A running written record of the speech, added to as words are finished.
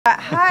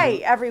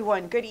Hi,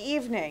 everyone. Good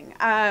evening.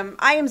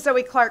 I am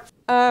Zoe Clark.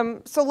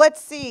 So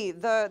let's see.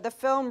 The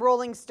film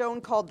Rolling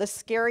Stone called the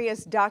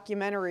scariest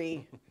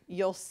documentary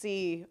you'll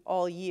see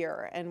all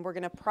year. And we're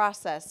going to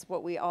process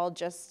what we all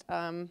just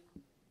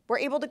were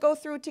able to go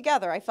through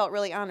together. I felt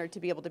really honored to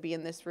be able to be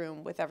in this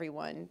room with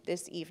everyone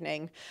this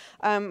evening.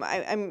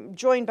 I'm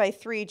joined by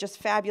three just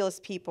fabulous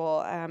people,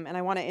 and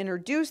I want to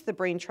introduce the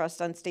Brain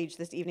Trust on stage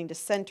this evening to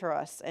center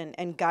us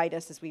and guide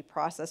us as we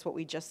process what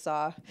we just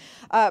saw.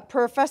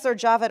 Professor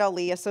Javed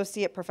Ali,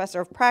 Associate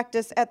Professor of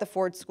Practice at the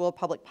Ford School of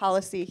Public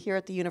Policy here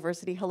at the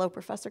university. Hello,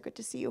 Professor. Good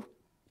to see you.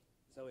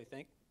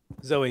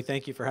 Zoe,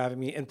 thank you for having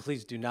me, and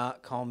please do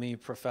not call me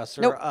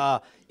professor.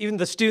 Nope. Even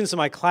the students in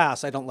my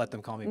class, I don't let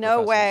them call me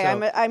no professor. Way.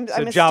 So, I'm a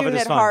Javed student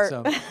is at fine, heart.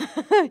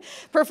 So.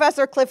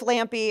 Professor Cliff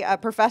Lampe, a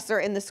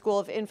professor in the School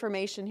of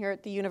Information here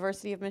at the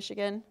University of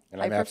Michigan.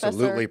 And I'm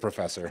absolutely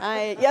professor.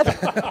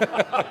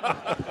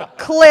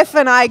 Cliff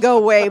and I go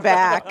way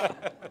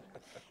back.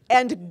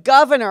 And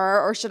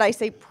Governor, or should I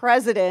say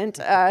President,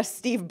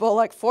 Steve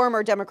Bullock,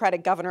 former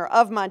Democratic governor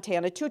of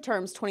Montana, 2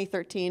 terms,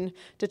 2013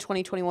 to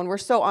 2021. We're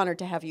so honored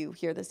to have you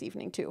here this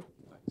evening, too.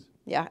 Thanks.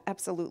 Yeah,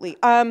 absolutely.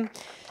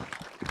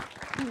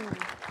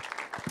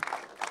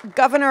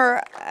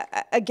 Governor,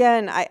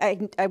 again,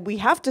 we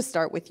have to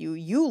start with you.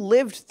 You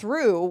lived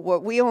through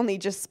what we only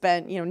just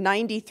spent,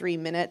 93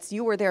 minutes.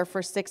 You were there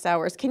for 6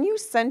 hours. Can you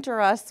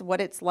center us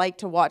what it's like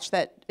to watch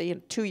that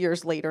 2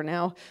 years later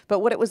now, but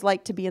what it was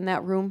like to be in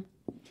that room?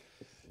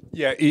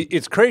 Yeah,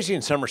 it's crazy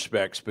in some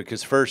respects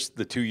because first,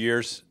 the 2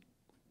 years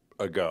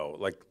ago,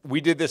 like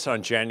we did this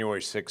on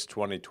January 6,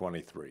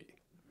 2023,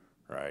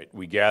 right?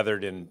 We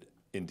gathered in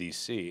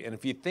D.C. And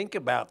if you think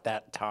about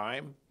that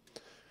time,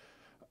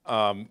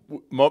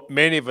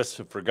 many of us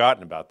have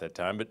forgotten about that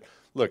time. But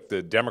look,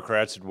 the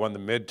Democrats had won the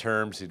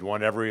midterms. They'd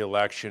won every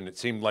election. It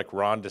seemed like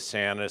Ron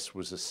DeSantis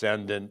was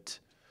ascendant.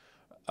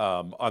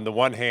 On the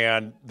one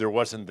hand, there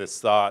wasn't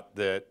this thought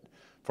that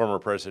former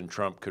President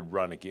Trump could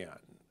run again.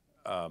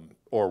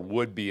 Or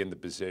would be in the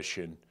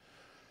position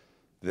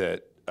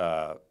that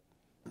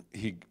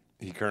he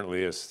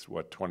currently is,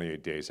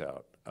 28 days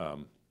out.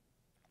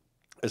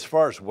 As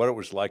far as what it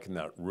was like in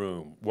that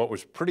room, what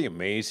was pretty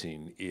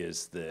amazing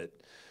is that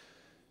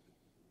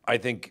I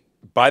think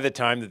by the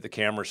time that the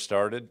cameras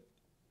started,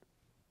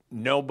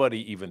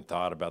 nobody even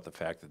thought about the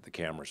fact that the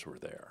cameras were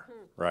there,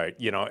 right?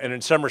 And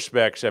in some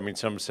respects, I mean,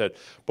 some said,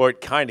 boy,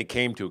 it kind of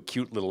came to a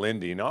cute little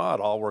ending. It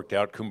all worked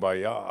out,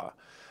 kumbaya.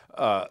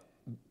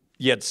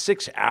 You had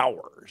 6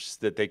 hours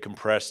that they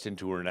compressed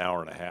into an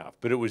hour and a half.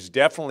 But it was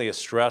definitely a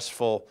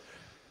stressful,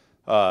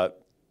 the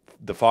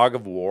fog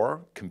of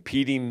war,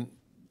 competing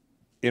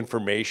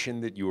information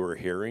that you were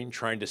hearing,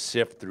 trying to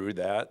sift through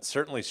that.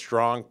 Certainly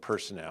strong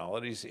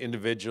personalities,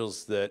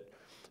 individuals that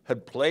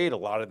had played a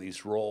lot of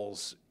these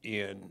roles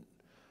in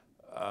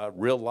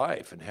real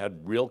life and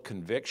had real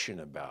conviction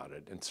about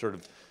it, and sort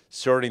of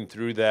sorting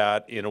through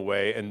that in a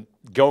way. And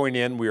going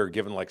in, we were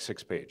given like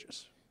 6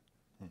 pages.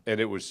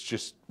 And it was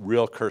just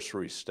real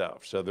cursory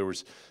stuff. So there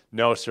was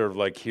no sort of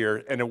like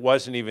here, and it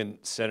wasn't even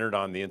centered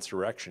on the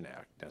Insurrection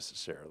Act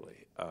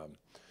necessarily.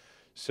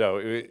 So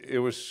it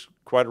was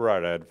quite a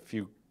ride. I had a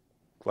few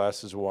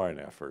glasses of wine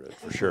after it,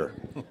 for sure.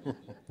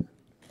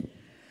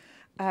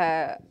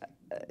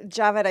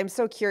 Javed, I'm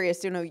so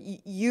curious.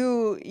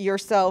 You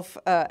yourself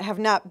have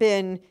not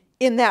been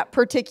in that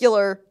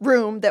particular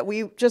room that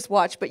we just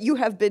watched, but you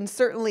have been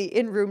certainly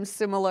in rooms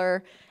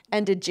similar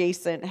and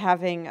adjacent,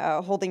 having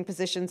holding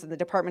positions in the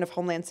Department of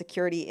Homeland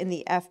Security, in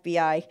the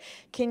FBI.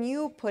 Can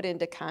you put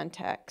into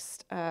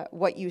context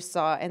what you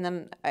saw? And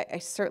then I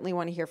certainly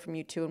want to hear from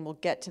you too, and we'll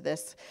get to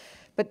this.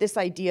 But this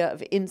idea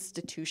of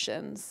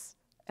institutions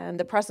and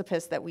the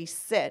precipice that we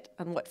sit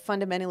on what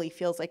fundamentally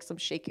feels like some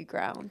shaky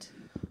ground.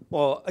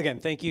 Well, again,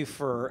 thank you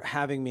for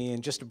having me,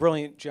 and just a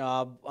brilliant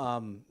job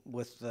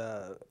with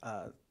the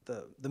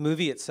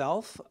movie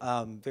itself.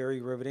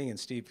 Very riveting, and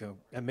Steve,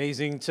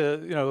 amazing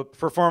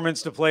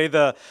performance to play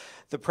the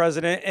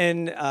president.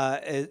 And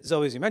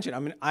Zoe, as you mentioned, I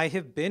mean, I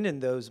have been in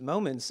those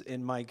moments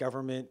in my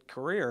government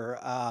career.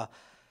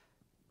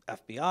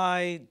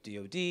 FBI,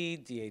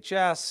 DOD,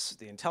 DHS,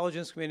 the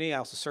intelligence community. I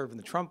also served in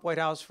the Trump White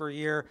House for a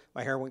year.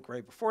 My hair went gray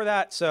before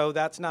that, so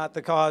that's not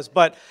the cause.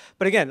 But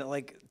again,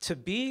 like, to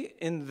be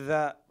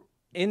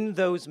in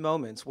those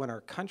moments when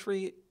our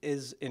country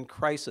is in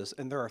crisis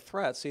and there are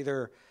threats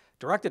either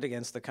directed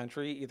against the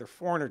country, either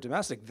foreign or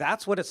domestic,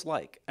 that's what it's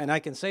like. And I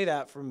can say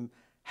that from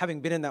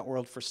having been in that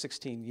world for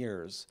 16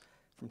 years,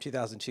 from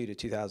 2002 to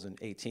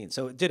 2018.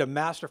 So it did a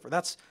masterful,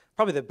 that's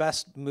probably the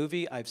best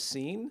movie I've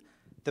seen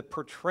that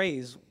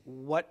portrays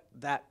what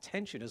that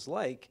tension is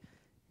like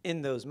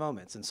in those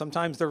moments. And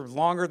sometimes they're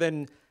longer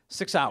than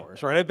 6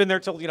 hours, right? I've been there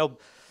till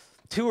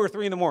 2 or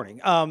 3 in the morning.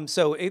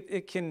 So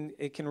it can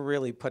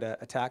really put a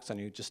tax on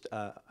you just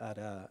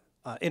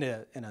in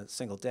a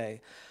single day.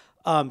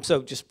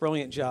 So just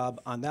brilliant job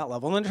on that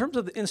level. And in terms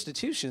of the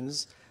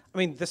institutions, I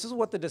mean, this is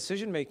what the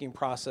decision-making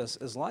process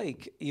is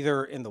like,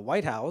 either in the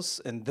White House,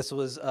 and this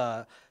was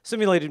a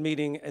simulated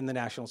meeting in the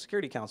National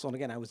Security Council. And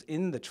again, I was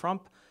in the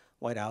Trump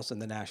White House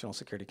and the National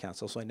Security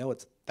Council. So I know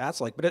what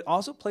that's like, but it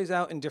also plays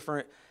out in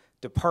different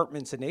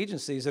departments and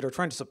agencies that are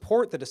trying to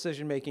support the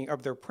decision-making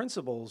of their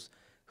principals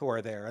who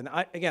are there. And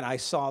I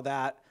saw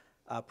that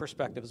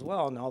perspective as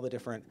well, and all the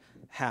different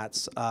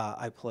hats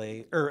I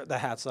play, or the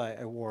hats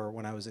I wore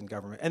when I was in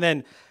government. And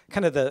then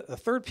kind of the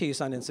third piece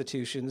on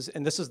institutions,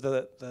 and this is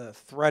the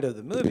thread of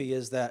the movie,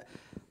 is that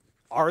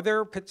are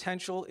there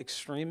potential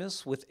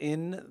extremists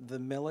within the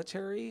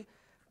military?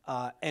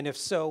 And if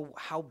so,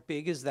 how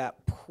big is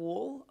that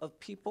pool of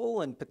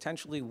people, and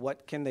potentially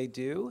what can they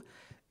do?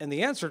 And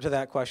the answer to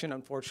that question,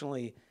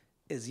 unfortunately,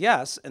 is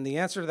yes. And the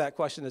answer to that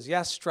question is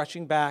yes,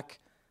 stretching back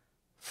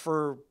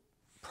for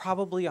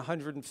probably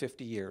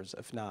 150 years,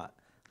 if not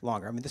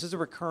longer. I mean, this is a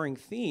recurring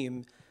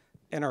theme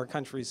in our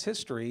country's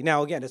history.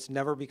 Now, again, it's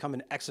never become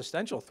an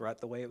existential threat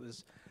the way it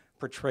was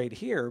portrayed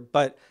here,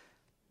 but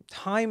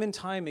time and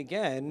time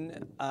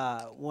again,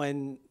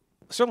 when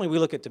certainly we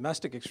look at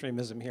domestic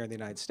extremism here in the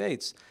United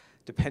States,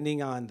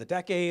 depending on the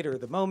decade or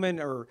the moment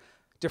or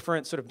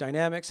different sort of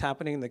dynamics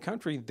happening in the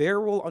country,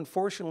 there will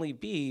unfortunately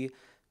be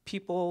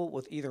people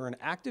with either an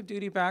active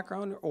duty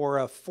background or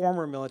a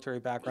former military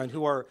background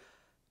who are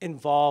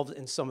involved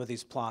in some of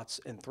these plots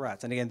and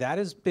threats. And again, that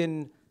has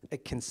been a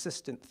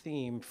consistent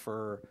theme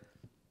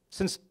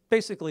since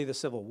basically the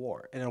Civil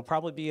War. And it'll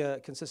probably be a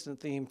consistent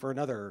theme for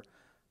another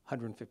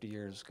 150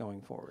 years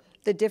going forward.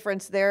 The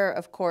difference there,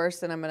 of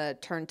course, and I'm going to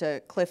turn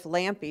to Cliff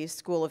Lampe's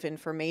School of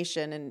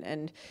Information,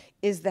 and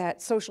is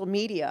that social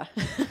media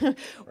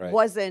Right.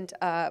 wasn't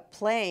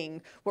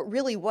playing what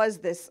really was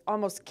this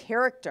almost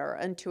character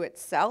unto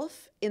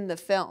itself in the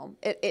film.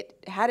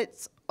 It had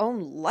its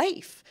own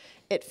life,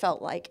 it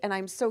felt like. And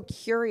I'm so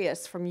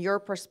curious from your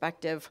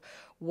perspective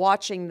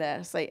watching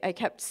this. I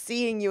kept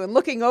seeing you and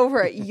looking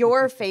over at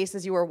your face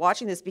as you were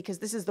watching this, because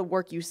this is the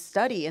work you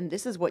study and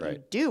this is what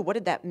you do. What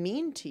did that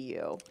mean to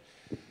you?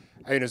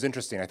 I mean, it was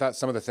interesting. I thought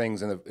some of the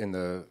things in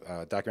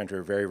the documentary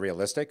were very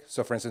realistic.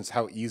 So, for instance,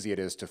 how easy it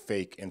is to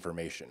fake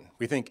information.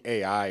 We think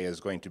AI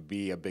is going to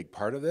be a big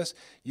part of this.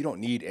 You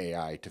don't need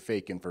AI to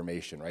fake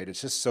information, right?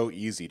 It's just so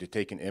easy to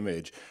take an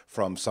image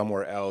from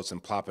somewhere else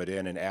and plop it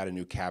in and add a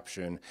new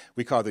caption.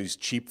 We call these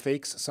cheap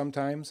fakes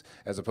sometimes,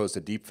 as opposed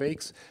to deep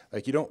fakes.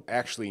 Like, you don't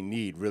actually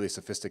need really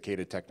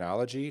sophisticated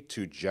technology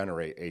to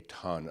generate a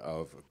ton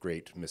of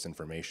great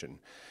misinformation.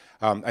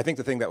 I think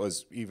the thing that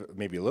was even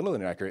maybe a little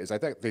inaccurate is I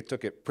think they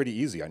took it pretty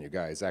easy on you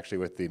guys, actually,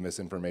 with the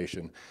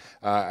misinformation.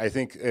 I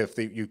think if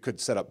you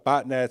could set up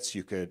botnets,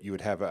 you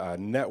would have a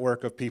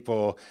network of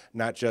people,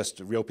 not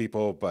just real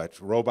people, but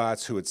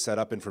robots who would set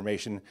up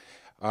information.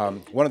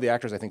 One of the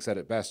actors, I think, said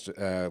it best,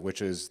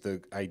 which is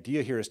the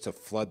idea here is to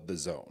flood the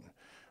zone.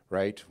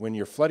 Right? When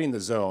you're flooding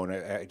the zone,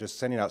 just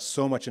sending out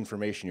so much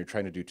information, you're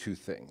trying to do two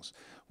things.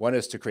 One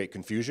is to create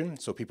confusion,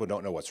 so people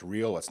don't know what's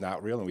real, what's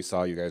not real, and we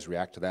saw you guys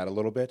react to that a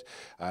little bit.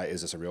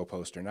 Is this a real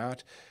post or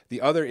not?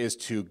 The other is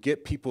to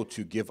get people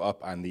to give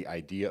up on the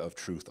idea of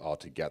truth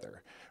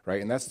altogether,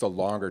 right? And that's the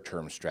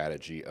longer-term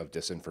strategy of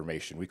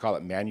disinformation. We call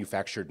it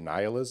manufactured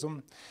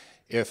nihilism.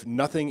 If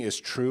nothing is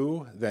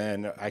true,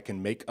 then I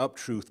can make up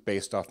truth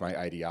based off my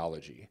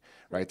ideology,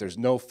 right? There's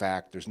no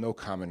fact, there's no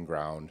common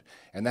ground,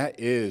 and that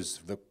is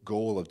the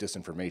goal of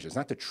disinformation. It's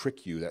not to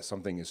trick you that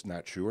something is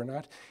not true or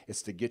not,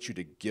 it's to get you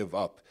to give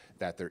up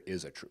that there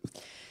is a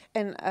truth.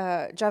 And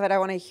Javed, I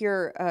want to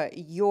hear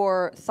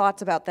your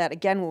thoughts about that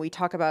again when we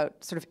talk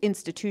about sort of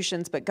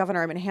institutions. But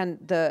Governor, I'm going to hand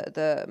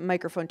the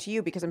microphone to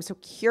you because I'm so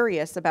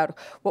curious about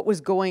what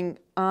was going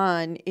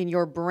on in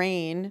your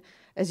brain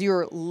as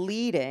you're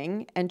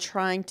leading and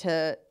trying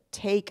to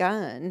take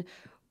on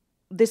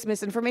this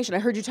misinformation. I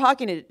heard you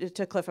talking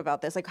to Cliff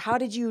about this. Like, how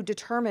did you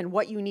determine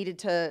what you needed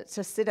to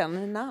sit on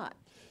and not?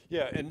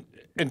 Yeah,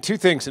 and two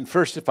things. And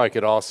first, if I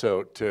could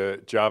also,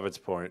 to Javed's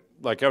point,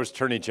 like I was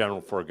Attorney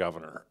General for a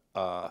governor.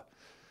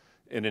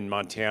 And in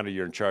Montana,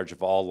 you're in charge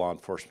of all law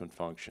enforcement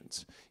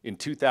functions. In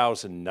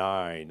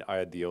 2009, I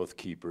had the Oath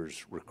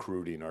Keepers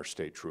recruiting our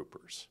state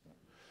troopers.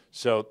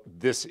 So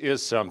this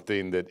is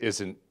something that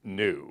isn't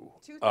new.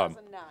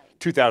 2009.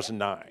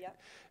 2009. Yep.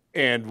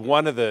 And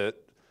one of the,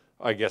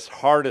 I guess,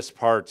 hardest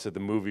parts of the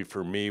movie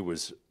for me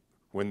was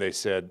when they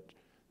said,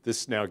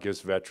 this now gives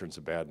veterans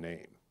a bad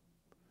name.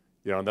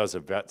 You know, and that was a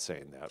vet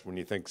saying that. When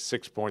you think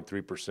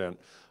 6.3%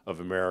 of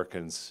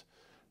Americans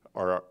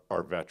are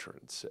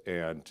veterans,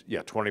 and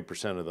yeah,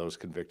 20% of those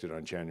convicted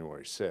on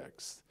January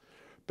 6th.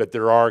 But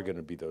there are going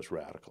to be those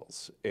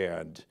radicals,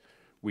 and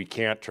we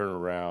can't turn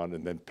around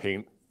and then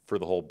paint for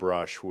the whole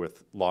brush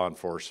with law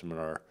enforcement,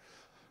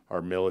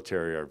 our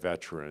military, our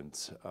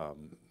veterans,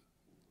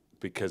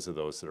 because of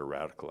those that are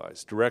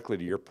radicalized. Directly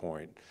to your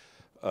point,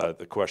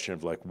 the question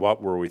of like,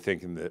 what were we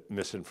thinking that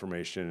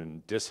misinformation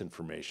and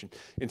disinformation?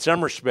 In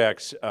some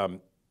respects,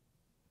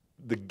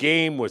 the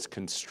game was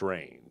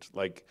constrained.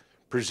 Like,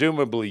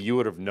 presumably you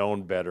would have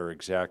known better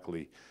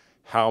exactly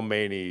how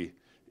many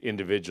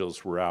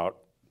individuals were out,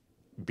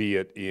 be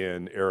it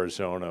in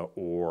Arizona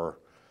or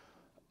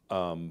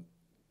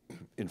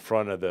in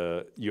front of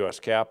the U.S.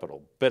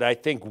 Capitol. But I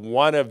think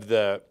one of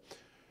the,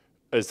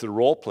 as the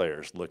role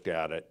players looked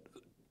at it,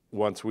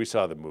 once we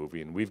saw the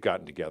movie, and we've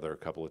gotten together a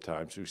couple of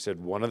times, we said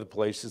one of the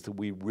places that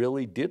we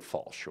really did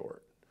fall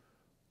short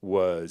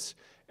was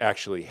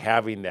actually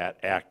having that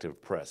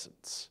active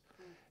presence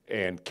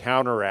and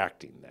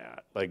counteracting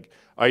that. Like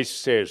I used to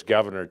say as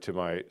governor to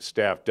my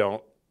staff,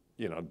 don't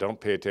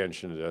pay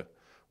attention to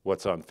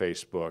what's on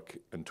Facebook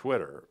and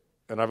Twitter.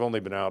 And I've only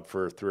been out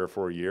for 3 or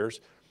 4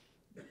 years.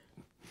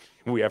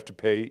 We have to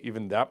pay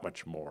even that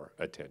much more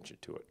attention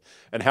to it.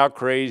 And how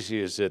crazy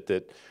is it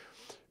that,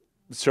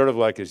 sort of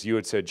like as you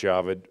had said,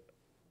 Javed,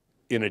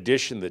 in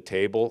addition to the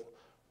table,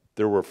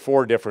 there were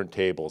 4 different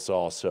tables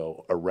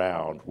also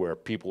around where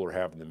people were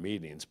having the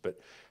meetings. But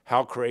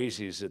how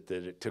crazy is it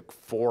that it took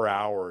 4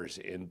 hours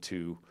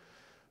into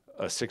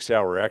a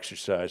 6-hour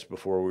exercise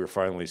before we were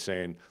finally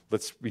saying,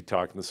 let's be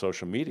talking to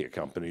social media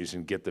companies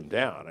and get them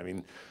down. I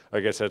mean, I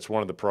guess that's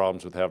one of the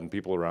problems with having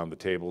people around the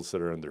tables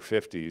that are in their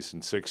 50s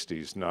and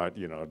 60s, not,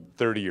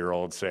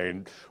 30-year-olds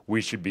saying we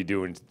should be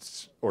doing,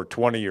 or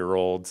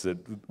 20-year-olds that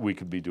we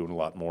could be doing a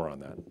lot more on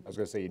that. I was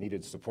going to say you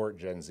needed support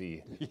Gen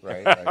Z,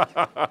 right?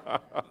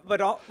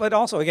 But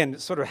also, again,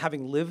 sort of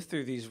having lived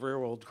through these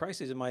real-world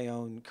crises in my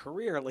own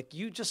career, like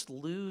you just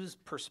lose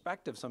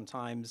perspective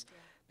sometimes.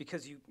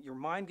 Because your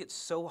mind gets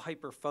so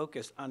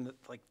hyper-focused on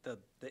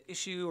the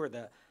issue or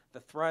the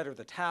threat or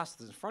the task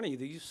that's in front of you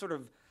that you sort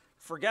of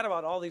forget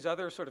about all these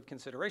other sort of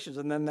considerations.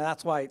 And then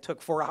that's why it took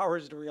 4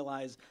 hours to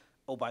realize,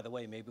 oh, by the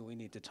way, maybe we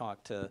need to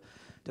talk to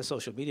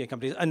social media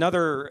companies.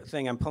 Another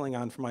thing I'm pulling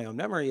on from my own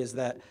memory is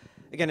that,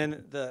 again,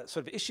 in the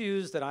sort of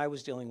issues that I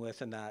was dealing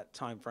with in that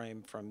time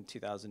frame from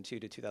 2002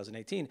 to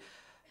 2018,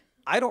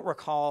 I don't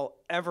recall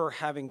ever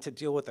having to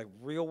deal with a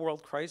real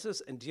world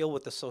crisis and deal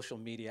with the social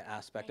media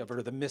aspect of it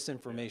or the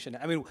misinformation.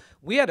 I mean,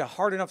 we had a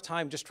hard enough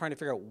time just trying to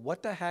figure out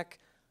what the heck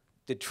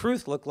did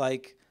truth look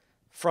like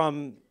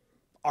from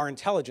our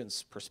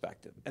intelligence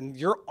perspective. And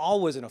you're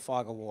always in a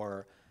fog of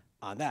war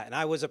on that. And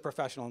I was a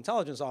professional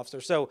intelligence officer,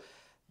 so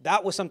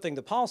that was something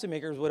the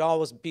policymakers would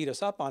always beat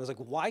us up on. It's like,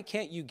 why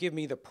can't you give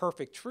me the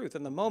perfect truth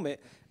in the moment?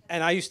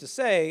 And I used to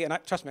say, and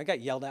trust me, I got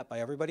yelled at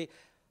by everybody,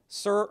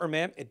 sir or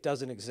ma'am, it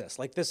doesn't exist.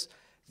 Like this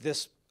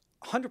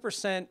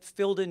 100%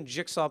 filled in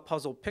jigsaw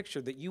puzzle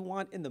picture that you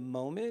want in the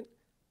moment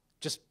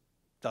just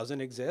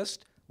doesn't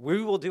exist.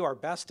 We will do our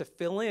best to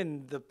fill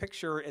in the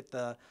picture at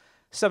the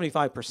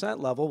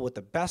 75% level with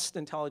the best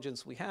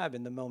intelligence we have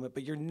in the moment,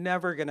 but you're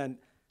never gonna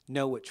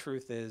know what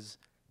truth is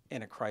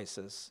in a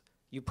crisis.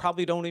 You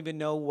probably don't even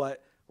know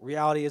what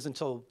reality is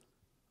until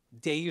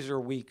days or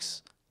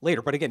weeks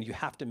later. But again, you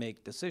have to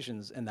make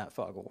decisions in that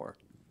fog of war.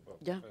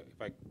 Yeah.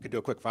 If I could do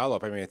a quick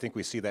follow-up, I mean, I think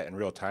we see that in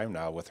real time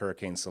now with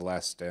Hurricane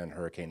Celeste and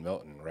Hurricane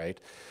Milton, right?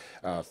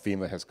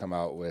 FEMA has come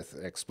out with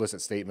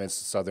explicit statements.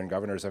 Southern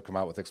governors have come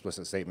out with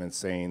explicit statements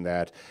saying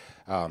that,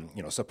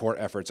 support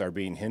efforts are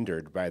being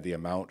hindered by the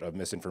amount of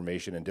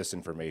misinformation and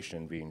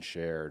disinformation being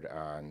shared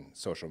on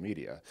social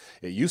media.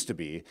 It used to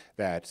be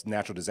that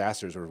natural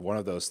disasters were one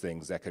of those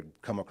things that could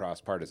come across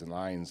partisan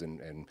lines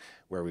and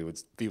where we would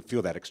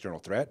feel that external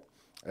threat.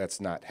 That's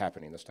not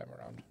happening this time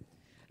around.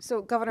 So,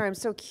 Governor, I'm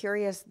so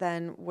curious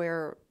then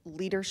where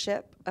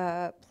leadership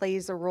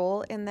plays a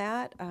role in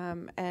that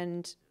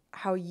and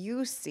how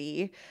you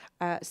see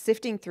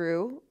sifting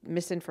through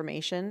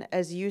misinformation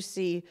as you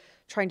see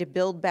trying to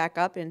build back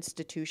up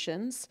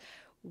institutions.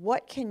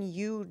 What can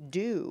you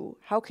do?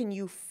 How can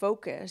you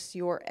focus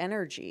your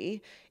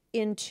energy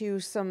into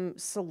some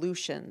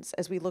solutions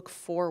as we look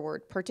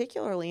forward,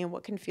 particularly in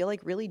what can feel like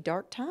really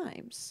dark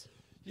times?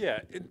 Yeah,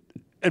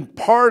 and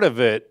part of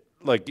it,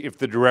 like if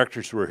the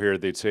directors were here,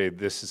 they'd say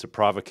this is a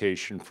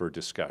provocation for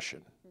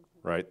discussion,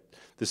 right?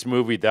 This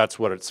movie, that's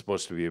what it's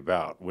supposed to be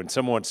about. When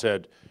someone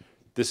said,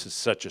 this is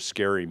such a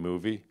scary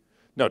movie,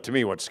 no, to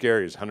me what's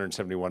scary is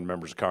 171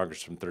 members of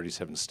Congress from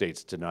 37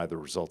 states deny the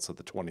results of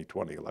the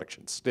 2020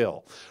 election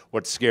still.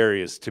 What's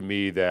scary is to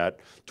me that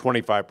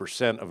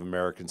 25% of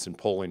Americans in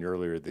polling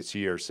earlier this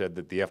year said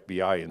that the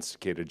FBI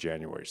instigated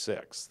January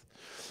 6th.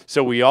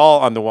 So we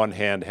all, on the one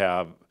hand,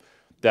 have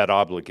that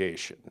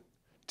obligation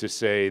to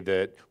say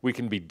that we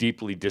can be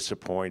deeply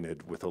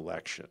disappointed with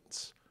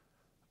elections.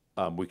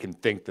 We can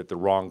think that the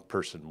wrong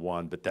person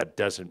won, but that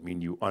doesn't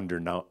mean you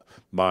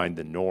undermine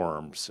the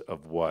norms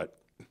of what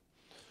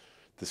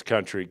this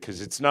country,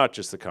 because it's not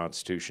just the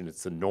Constitution,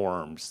 it's the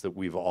norms that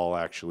we've all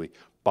actually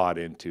bought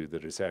into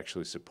that has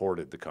actually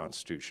supported the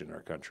Constitution in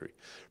our country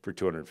for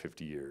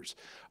 250 years.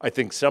 I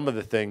think some of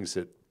the things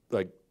that,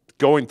 like,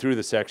 going through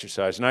this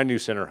exercise, and I knew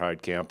Senator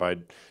Heitkamp,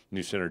 I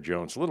knew Senator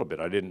Jones a little bit.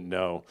 I didn't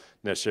know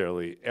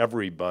necessarily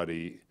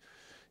everybody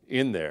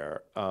in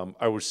there.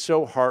 I was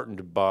so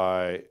heartened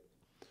by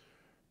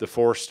the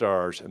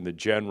 4-stars and the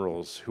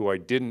generals who I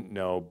didn't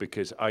know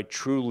because I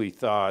truly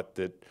thought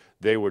that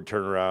they would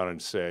turn around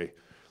and say,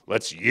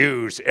 let's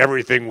use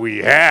everything we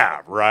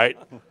have, right?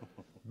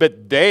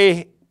 But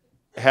they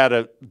had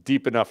a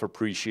deep enough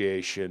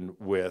appreciation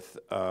with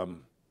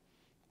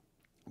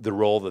the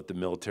role that the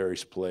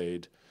military's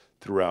played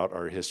throughout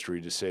our history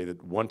to say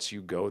that once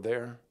you go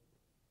there,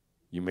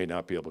 you may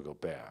not be able to go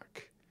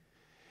back.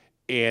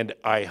 And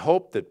I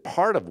hope that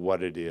part of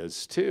what it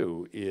is,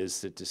 too,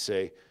 is that to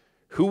say,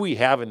 who we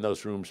have in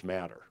those rooms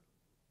matter.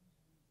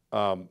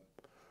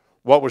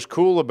 What was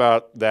cool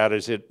about that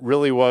is it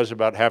really was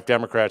about half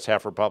Democrats,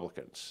 half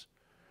Republicans.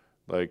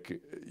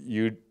 Like,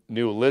 you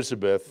knew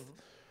Elizabeth,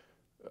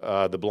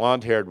 the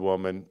blonde-haired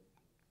woman.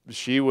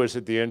 She was,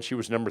 at the end, she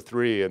was number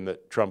 3 in the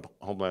Trump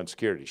Homeland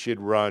Security. She had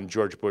run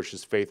George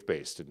Bush's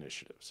faith-based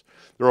initiatives.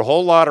 There were a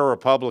whole lot of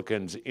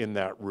Republicans in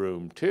that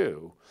room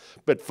too,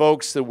 but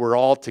folks that were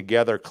all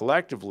together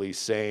collectively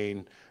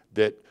saying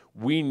that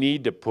we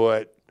need to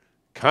put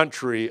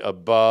country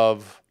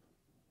above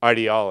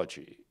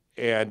ideology.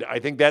 And I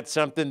think that's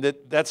something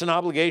that's an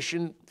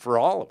obligation for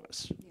all of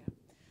us.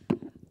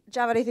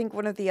 Javed, I think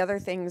one of the other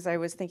things I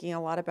was thinking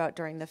a lot about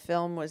during the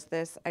film was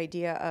this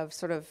idea of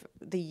sort of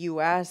the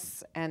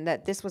U.S. and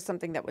that this was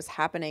something that was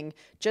happening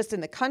just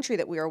in the country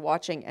that we were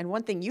watching. And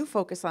one thing you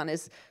focus on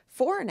is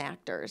foreign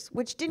actors,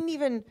 which didn't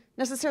even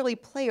necessarily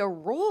play a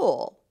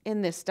role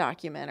in this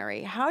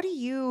documentary. How do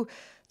you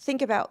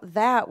think about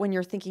that when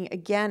you're thinking,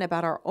 again,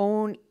 about our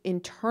own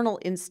internal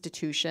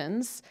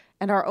institutions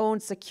and our own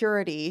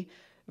security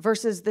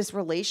versus this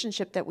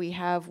relationship that we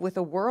have with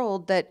a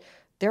world that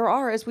there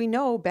are, as we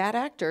know, bad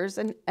actors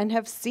and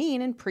have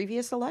seen in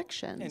previous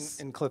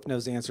elections. And Cliff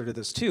knows the answer to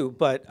this too.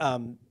 But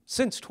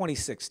since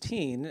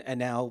 2016 and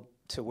now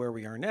to where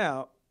we are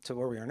now,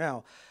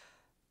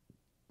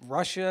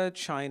 Russia,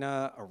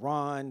 China,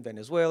 Iran,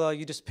 Venezuela,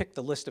 you just pick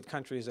the list of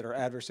countries that are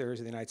adversaries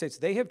of the United States.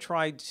 They have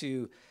tried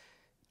to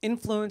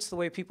influence the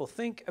way people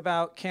think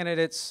about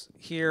candidates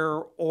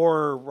here,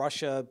 or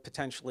Russia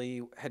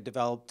potentially had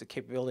developed a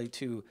capability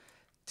to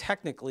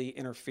technically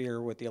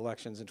interfere with the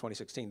elections in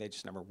 2016. They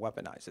just never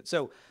weaponized it.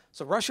 So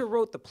Russia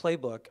wrote the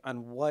playbook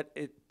on what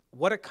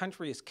a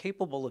country is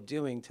capable of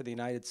doing to the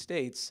United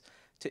States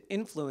to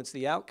influence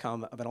the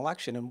outcome of an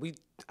election. And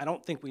I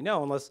don't think we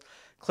know, unless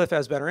Cliff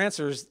has better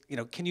answers.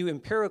 Can you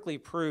empirically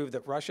prove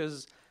that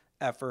Russia's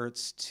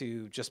efforts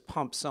to just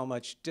pump so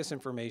much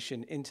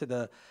disinformation into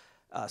the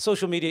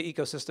social media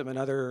ecosystem and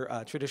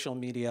other traditional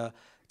media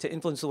to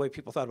influence the way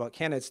people thought about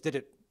candidates, did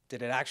it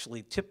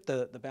actually tip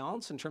the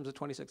balance in terms of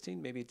 2016?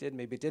 Maybe it did,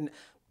 maybe it didn't.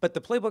 But the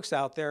playbook's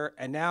out there,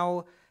 and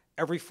now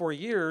every 4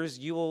 years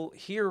you will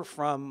hear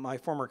from my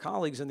former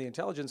colleagues in the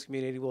intelligence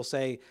community will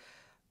say,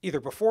 either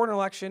before an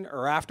election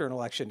or after an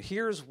election,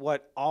 here's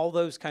what all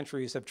those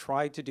countries have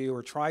tried to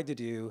do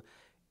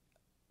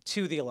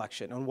to the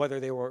election and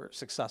whether they were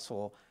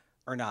successful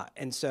or not.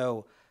 And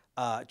so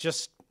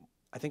just,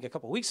 I think a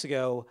couple weeks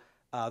ago,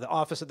 the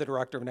Office of the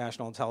Director of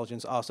National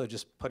Intelligence also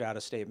just put out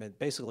a statement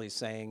basically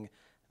saying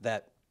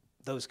that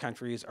those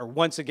countries are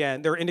once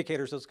again, there are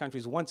indicators those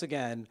countries once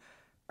again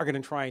are going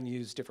to try and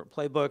use different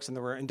playbooks. And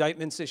there were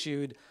indictments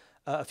issued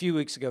a few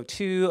weeks ago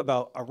too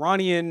about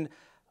Iranian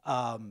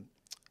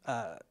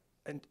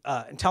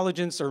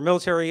intelligence or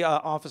military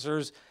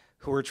officers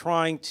who are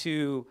trying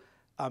to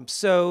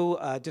sow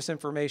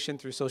disinformation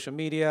through social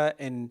media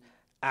and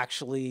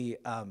actually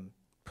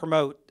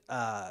promote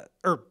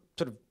or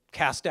sort of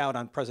cast doubt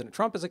on President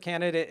Trump as a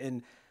candidate,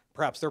 and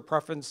perhaps their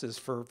preference is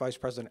for Vice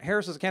President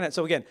Harris as a candidate.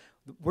 So again,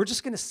 we're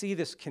just going to see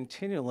this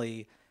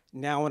continually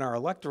now in our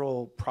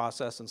electoral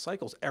process and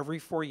cycles. Every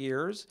 4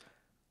 years,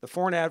 the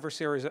foreign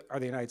adversaries of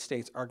the United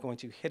States are going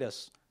to hit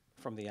us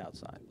from the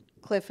outside.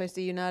 Cliff, I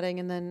see you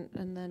nodding, and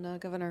then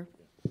Governor.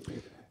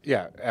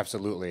 Yeah,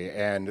 absolutely.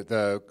 And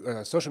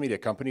the social media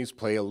companies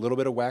play a little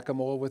bit of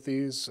whack-a-mole with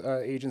these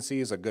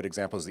agencies. A good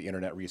example is the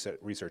Internet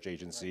Research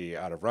Agency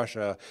out of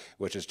Russia,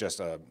 which is just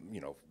a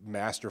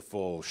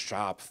masterful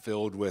shop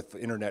filled with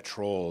internet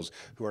trolls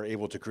who are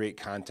able to create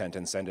content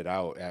and send it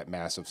out at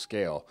massive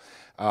scale.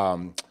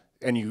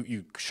 And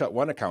you shut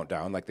one account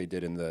down like they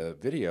did in the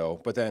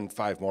video, but then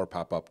 5 more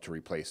pop up to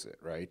replace it,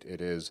 right? It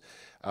is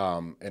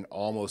an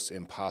almost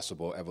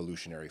impossible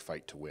evolutionary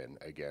fight to win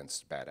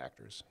against bad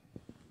actors.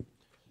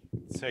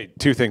 Say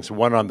 2 things.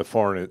 One on the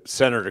foreign.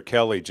 Senator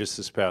Kelly just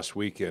this past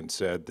weekend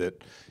said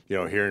that,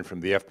 hearing from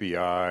the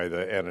FBI,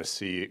 the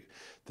NSC,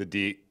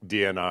 the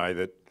DNI,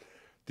 that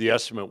the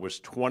estimate was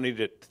 20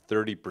 to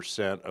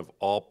 30% of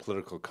all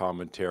political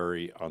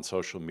commentary on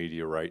social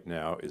media right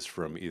now is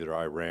from either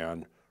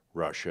Iran,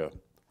 Russia,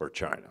 or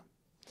China.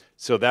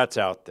 So that's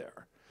out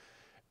there.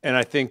 And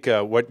I think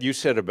what you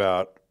said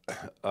about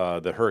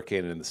the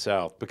hurricane in the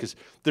South, because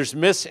there's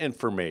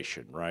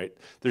misinformation, right?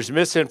 There's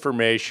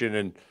misinformation,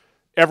 and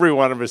every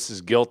one of us is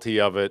guilty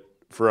of it.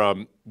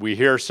 From we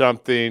hear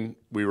something,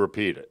 we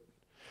repeat it.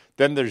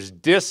 Then there's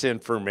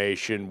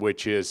disinformation,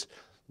 which is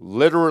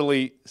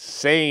literally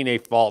saying a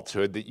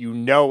falsehood that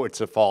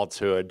it's a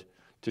falsehood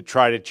to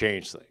try to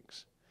change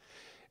things.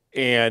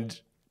 And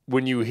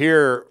when you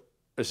hear,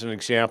 as an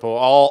example,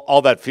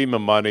 all that FEMA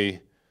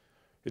money,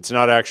 it's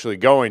not actually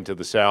going to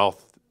the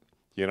South.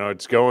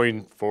 It's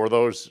going for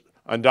those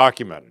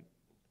undocumented.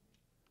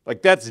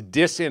 Like, that's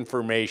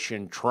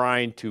disinformation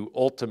trying to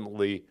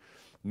ultimately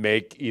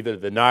make either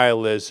the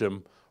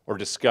nihilism or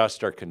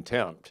disgust or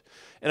contempt.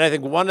 And I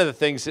think one of the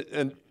things,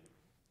 and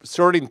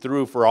sorting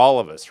through for all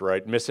of us,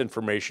 right,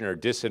 misinformation or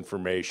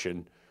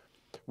disinformation,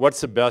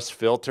 what's the best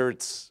filter?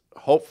 It's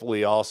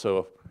hopefully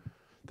also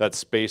that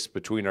space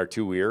between our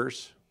 2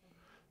 ears,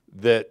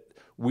 that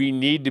we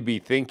need to be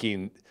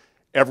thinking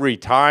every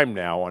time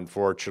now,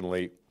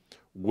 unfortunately,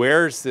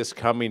 where's this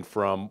coming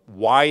from?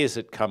 Why is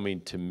it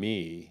coming to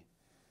me?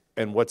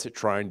 And what's it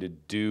trying to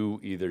do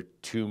either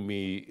to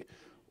me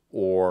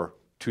or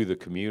to the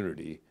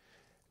community?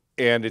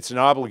 And it's an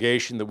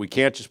obligation that we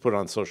can't just put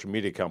on social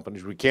media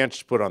companies. We can't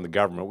just put on the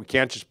government. We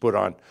can't just put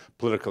on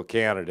political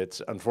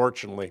candidates.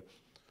 Unfortunately,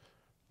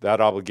 that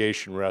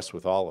obligation rests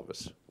with all of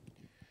us.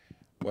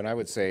 When I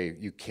would say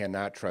you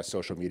cannot trust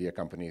social media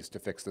companies to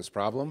fix this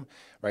problem,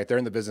 right? They're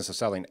in the business of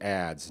selling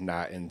ads,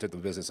 not into the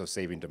business of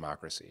saving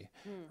democracy,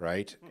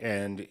 right?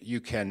 And you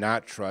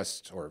cannot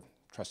trust, or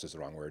trust is the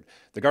wrong word,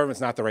 the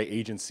government's not the right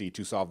agency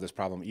to solve this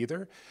problem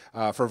either,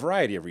 for a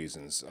variety of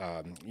reasons.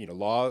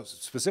 Law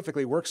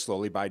specifically works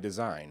slowly by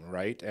design,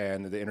 right?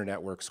 And the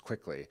internet works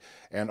quickly.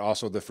 And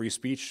also the free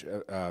speech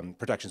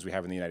protections we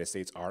have in the United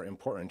States are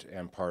important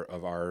and part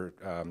of our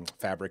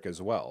fabric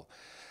as well.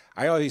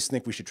 I always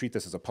think we should treat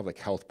this as a public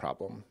health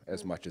problem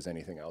as much as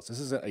anything else. This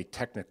isn't a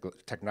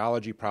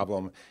technology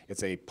problem,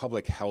 it's a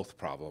public health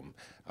problem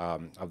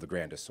of the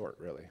grandest sort,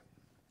 really.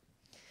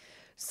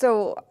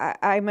 So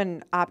I'm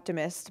an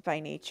optimist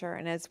by nature,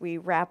 and as we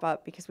wrap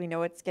up, because we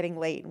know it's getting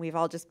late and we've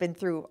all just been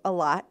through a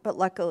lot, but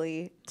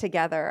luckily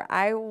together,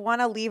 I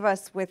want to leave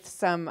us with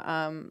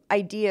some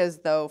ideas,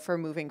 though, for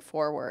moving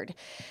forward.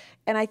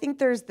 And I think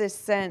there's this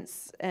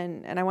sense,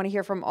 and I want to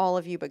hear from all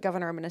of you, but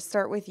Governor, I'm going to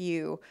start with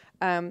you,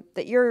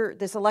 that you're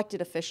this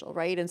elected official,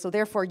 right? And so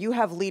therefore you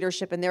have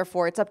leadership, and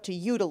therefore it's up to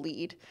you to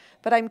lead.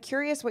 But I'm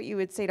curious what you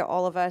would say to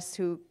all of us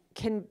who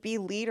can be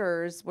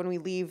leaders when we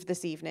leave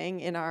this evening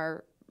in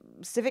our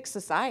civic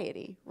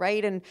society,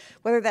 right? And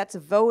whether that's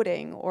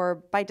voting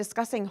or by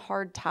discussing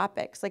hard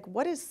topics, like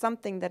what is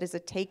something that is a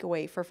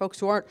takeaway for folks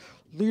who aren't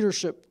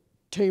leadership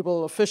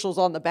table officials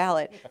on the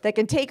ballot that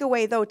can take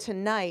away, though,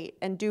 tonight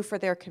and do for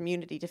their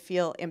community to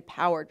feel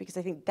empowered? Because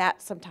I think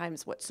that's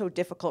sometimes what's so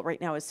difficult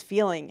right now, is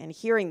feeling and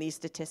hearing these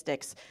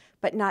statistics,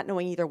 but not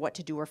knowing either what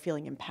to do or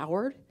feeling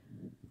empowered.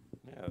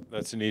 Yeah,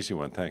 that's an easy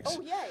one, thanks.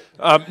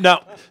 Oh,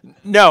 yay.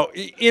 No,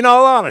 in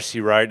all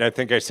honesty, right, and I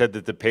think I said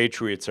that the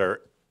Patriots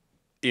are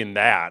in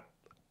that,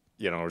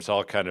 it's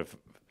all kind of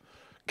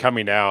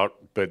coming out,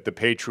 but the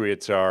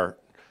Patriots are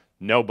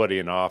nobody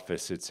in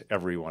office, it's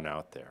everyone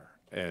out there.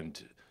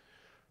 And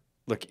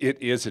look,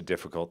 it is a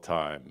difficult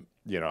time.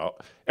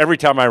 Every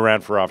time I ran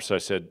for office, I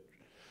said,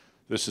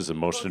 this is the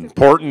most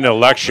important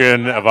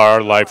election of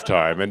our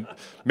lifetime. And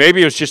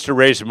maybe it was just to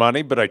raise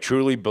money, but I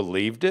truly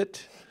believed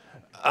it.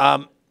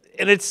 And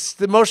it's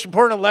the most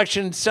important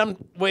election in some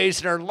ways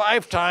in our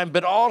lifetime,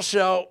 but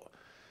also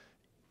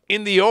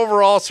in the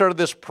overall sort of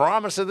this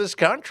promise of this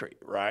country,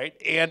 right?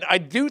 And I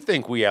do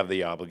think we have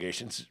the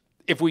obligations.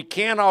 If we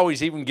can't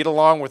always even get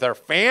along with our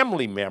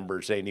family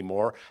members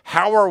anymore,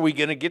 how are we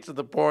going to get to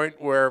the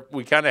point where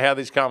we kind of have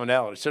these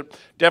commonalities? So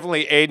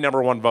definitely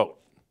number one, vote,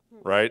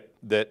 right?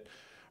 That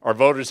our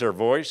vote is our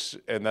voice,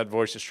 and that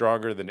voice is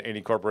stronger than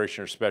any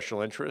corporation or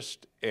special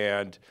interest.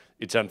 And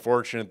it's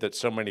unfortunate that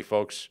so many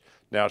folks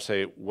now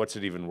say, what's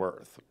it even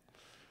worth?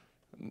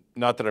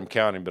 Not that I'm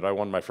counting, but I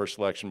won my first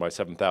election by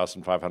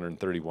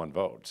 7,531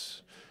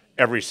 votes.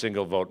 Every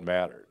single vote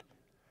mattered.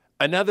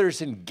 Another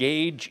is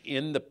engage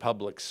in the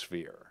public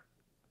sphere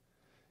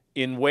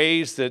in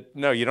ways that,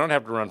 no, you don't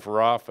have to run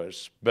for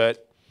office,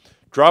 but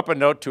drop a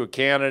note to a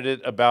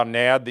candidate about an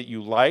ad that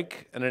you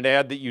like and an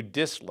ad that you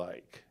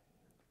dislike.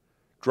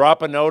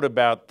 Drop a note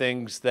about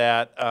things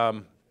that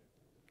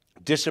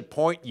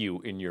disappoint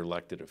you in your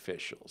elected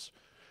officials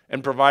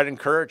and provide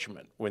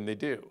encouragement when they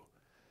do.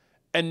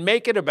 And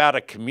make it about a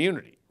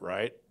community,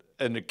 right?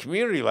 And the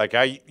community, like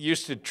I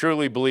used to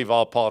truly believe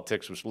all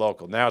politics was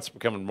local. Now it's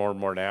becoming more and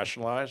more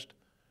nationalized.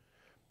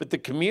 But the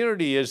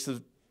community is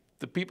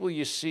the people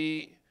you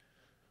see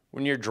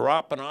when you're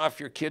dropping off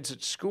your kids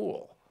at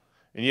school.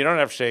 And you don't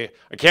have to say,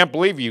 I can't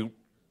believe you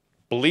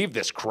believe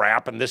this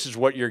crap and this is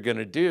what you're going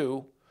to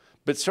do.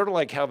 But sort of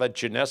like how that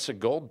Janessa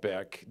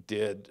Goldbeck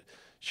did.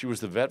 She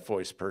was the vet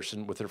voice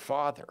person with her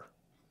father.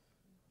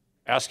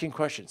 Asking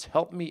questions,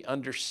 help me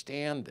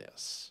understand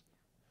this.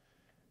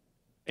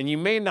 And you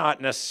may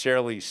not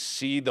necessarily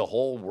see the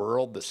whole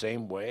world the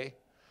same way,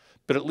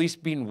 but at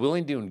least being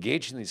willing to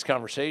engage in these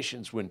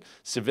conversations when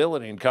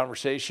civility and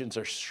conversations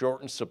are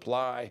short in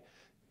supply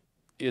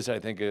is, I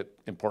think, an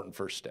important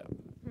first step.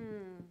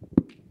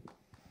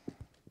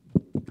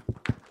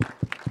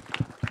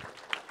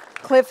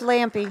 Cliff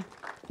Lampe.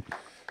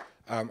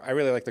 I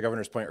really like the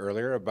governor's point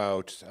earlier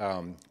about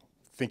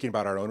thinking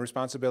about our own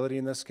responsibility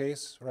in this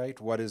case, right?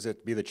 What is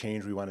it, be the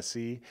change we want to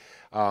see?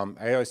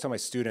 I always tell my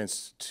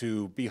students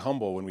to be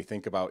humble when we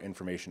think about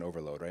information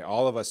overload, right?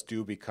 All of us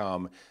do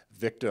become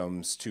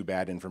victims to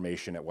bad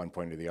information at one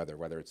point or the other,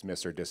 whether it's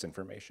mis or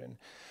disinformation.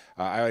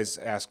 I always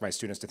ask my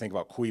students to think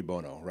about cui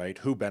bono, right?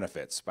 Who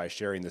benefits by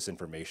sharing this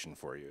information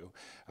for you?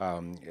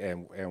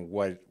 And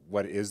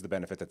what is the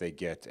benefit that they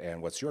get,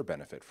 and what's your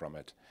benefit from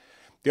it?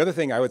 The other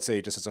thing I would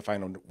say, just as a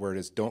final word,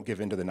 is don't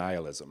give in to the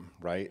nihilism,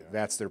 right? Yeah.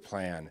 That's their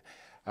plan.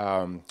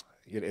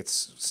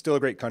 It's still a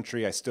great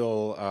country. I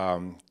still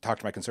talk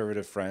to my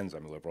conservative friends.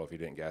 I'm a liberal, if you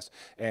didn't guess.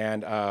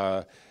 And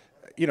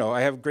you know,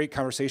 I have great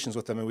conversations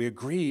with them, and we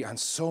agree on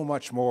so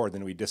much more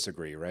than we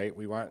disagree, right?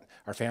 We want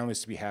our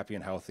families to be happy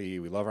and healthy.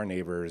 We love our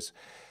neighbors.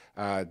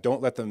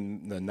 Don't let the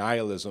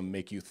nihilism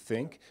make you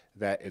think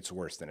that it's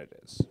worse than it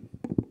is.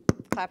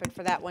 Clapping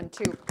for that one,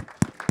 too.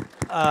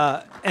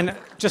 And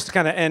just to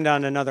kind of end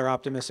on another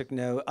optimistic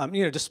note,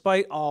 you know,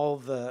 despite all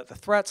the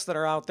threats that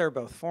are out there,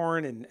 both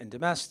foreign and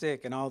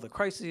domestic, and all the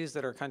crises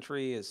that our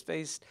country has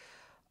faced,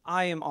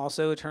 I am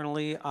also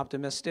eternally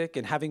optimistic.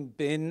 And having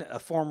been a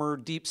former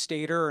deep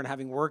stater and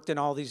having worked in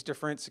all these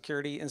different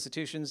security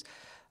institutions,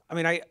 I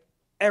mean,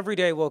 every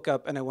day I woke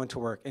up and I went to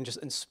work and just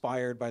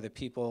inspired by the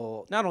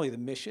people, not only the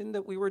mission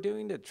that we were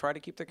doing to try to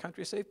keep the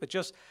country safe, but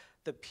just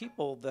the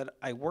people that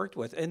I worked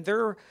with. And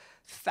there are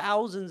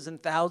thousands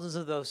and thousands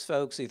of those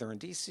folks, either in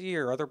DC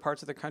or other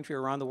parts of the country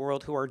around the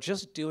world, who are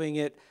just doing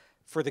it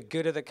for the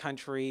good of the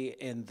country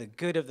and the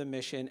good of the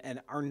mission,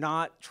 and are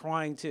not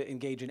trying to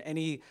engage in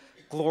any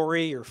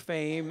glory or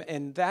fame.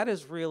 And that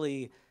is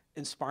really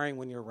inspiring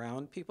when you're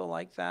around people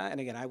like that. And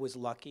again, I was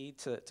lucky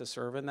to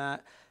serve in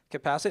that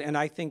capacity. And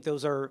I think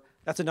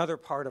that's another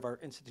part of our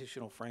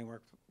institutional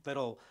framework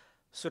that'll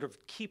sort of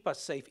keep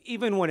us safe,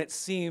 even when it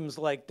seems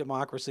like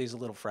democracy is a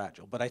little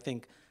fragile. But I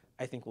think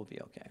we'll be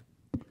okay.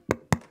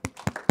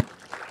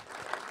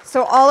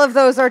 So all of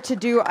those are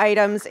to-do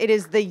items. It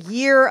is the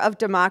year of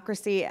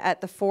democracy at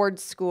the Ford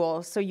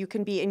School, so you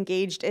can be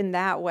engaged in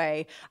that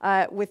way.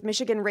 With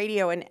Michigan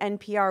Radio and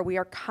NPR, we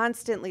are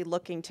constantly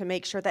looking to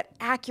make sure that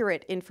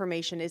accurate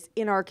information is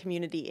in our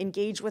community.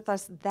 Engage with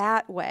us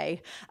that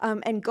way,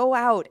 and go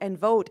out and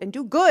vote and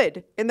do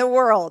good in the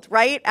world,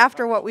 right?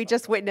 After what we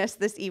just witnessed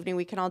this evening,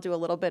 we can all do a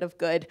little bit of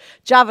good.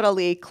 Javed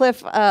Ali,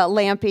 Cliff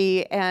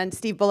Lampe, and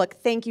Steve Bullock,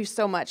 thank you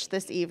so much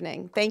this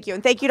evening. Thank you,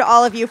 and thank you to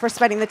all of you for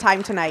spending the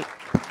time tonight.